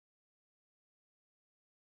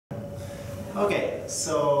Okay,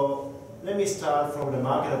 so let me start from the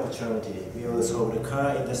market opportunity. We will solve the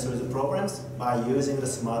car industry's problems by using the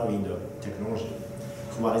smart window technology.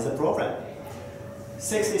 So what is the problem?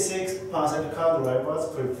 66% car drivers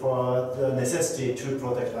prefer the necessity to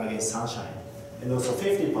protect against sunshine. And also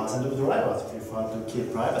 50% of drivers prefer to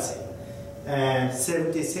keep privacy. And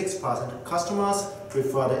 76% customers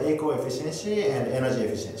prefer the eco-efficiency and energy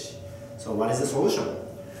efficiency. So what is the solution?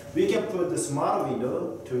 We can put the smart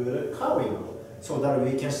window to the car window so that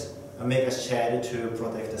we can make a shade to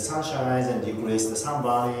protect the sunshine and decrease the sun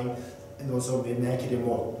burning, and also make it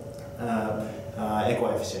more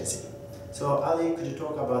eco-efficiency. So Ali, could you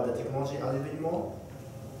talk about the technology a little bit more?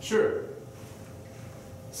 Sure.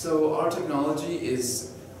 So our technology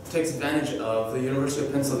takes advantage of the University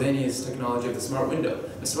of Pennsylvania's technology of the smart window.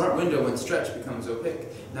 The smart window, when stretched, becomes opaque.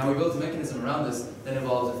 Now we built a mechanism around this that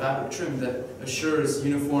involves a fabric trim that assures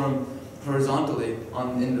uniform horizontally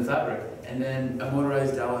in the fabric, and then a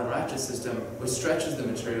motorized dowel and ratchet system which stretches the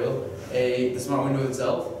material, the smart window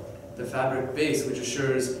itself, the fabric base which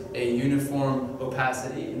assures a uniform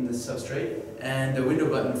opacity in the substrate, and a window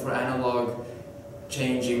button for analog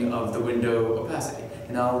changing of the window opacity.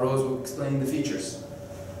 And now Rose will explain the features.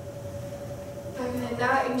 Okay,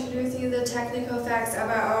 now introducing the technical facts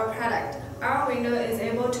about our product. Our window is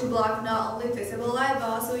able to block not only visible light but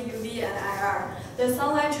also UV and IR. The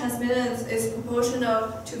sunlight transmittance is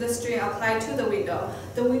proportional to the strain applied to the window.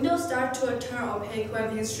 The window starts to turn opaque when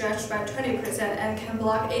being stretched by 20% and can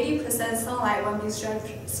block 80% sunlight when being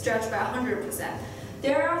stretched by 100%.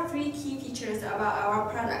 There are three key features about our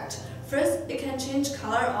product. First, it can change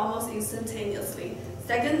color almost instantaneously.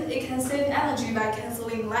 Second, it can save energy by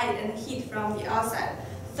canceling light and heat from the outside.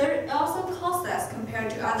 Third, it also costs less compared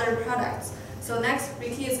to other products. So next,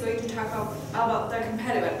 Ricky is going to talk about the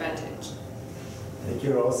competitive advantage. Thank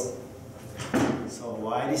you, Rose. So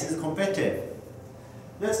why this is competitive?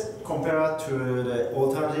 Let's compare to the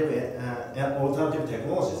alternative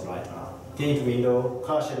technologies right now. Tint window,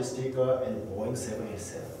 car shade sticker, and Boeing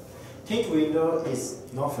 787. Tint window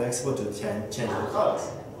is not flexible to change the colors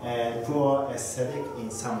and poor aesthetic in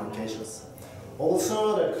some locations.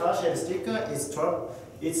 Also, the car shade sticker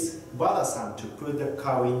it's bothersome to put the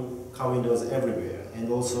car windows everywhere,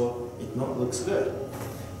 and also it not looks good.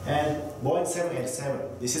 And Boeing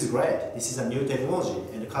 787, this is great. This is a new technology,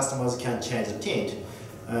 and the customers can change the tint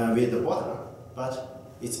with the button, but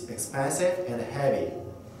it's expensive and heavy,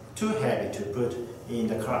 too heavy to put in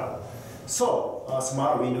the car. So a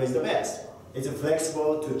smart window is the best. It's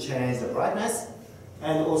flexible to change the brightness,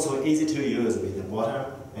 and also easy to use with the button,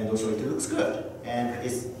 and also it looks good, and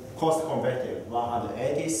it's cost competitive,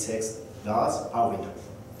 $186 per window.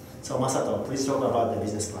 So Masato, please talk about the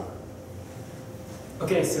business plan.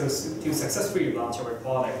 Okay, so to successfully launch our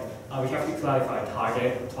product, we have to clarify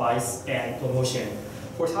target, price, and promotion.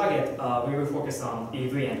 For target, we will focus on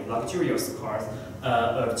EV and luxurious cars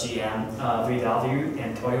of GM, VW,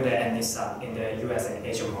 and Toyota and Nissan in the US and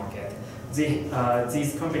Asia market.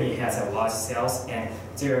 This company has a large sales, and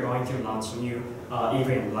they are going to launch new EV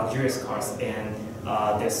and luxurious cars in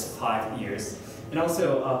this 5 years. And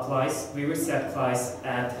also price, we will set price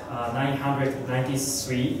at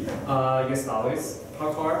 $993 US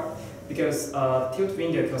per car, because tilt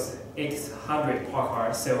window costs $800 per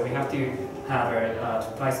car, so we have to have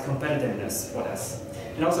a price competitiveness for this.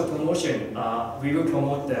 And also promotion, we will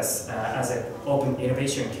promote this as an open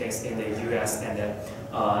innovation case in the US and the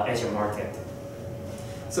Asian market.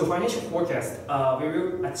 So financial forecast, we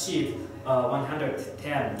will achieve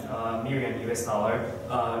 110 million US dollar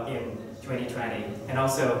in 2020. And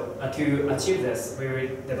also to achieve this, we will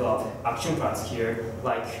develop action plans here,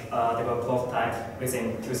 like develop prototype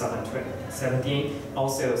within 2017,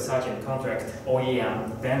 also sign and contract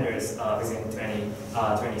OEM vendors within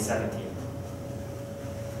 2017.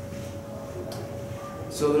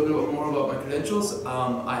 So a little bit more about my credentials.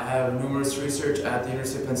 I have numerous research at the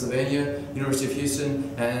University of Pennsylvania, University of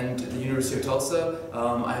Houston, and the University of Tulsa.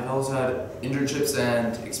 I have also had internships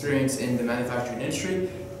and experience in the manufacturing industry.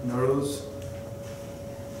 Rose.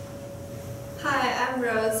 Hi, I'm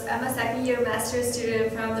Rose. I'm a second-year master's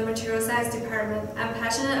student from the Material Science Department. I'm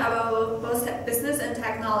passionate about both business and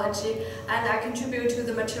technology, and I contribute to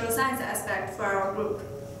the material science aspect for our group.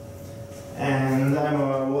 And I'm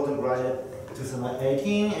a Wharton graduate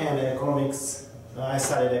 2018, and economics. I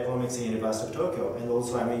studied economics in University of Tokyo, and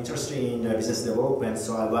also I'm interested in business development,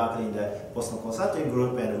 so I worked in the Boston Consulting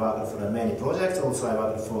Group and worked for many projects. Also I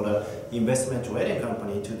worked for the investment trading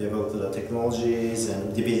company to develop the technologies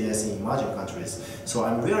and the business in emerging countries. So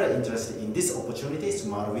I'm really interested in this opportunity,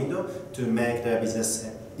 smart window, to make the business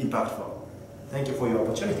impactful. Thank you for your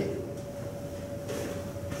opportunity.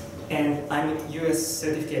 And I'm a US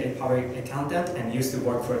certificated public accountant and used to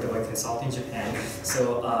work for Deloitte Consulting in Japan,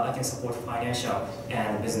 so I can support financial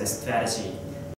and business strategy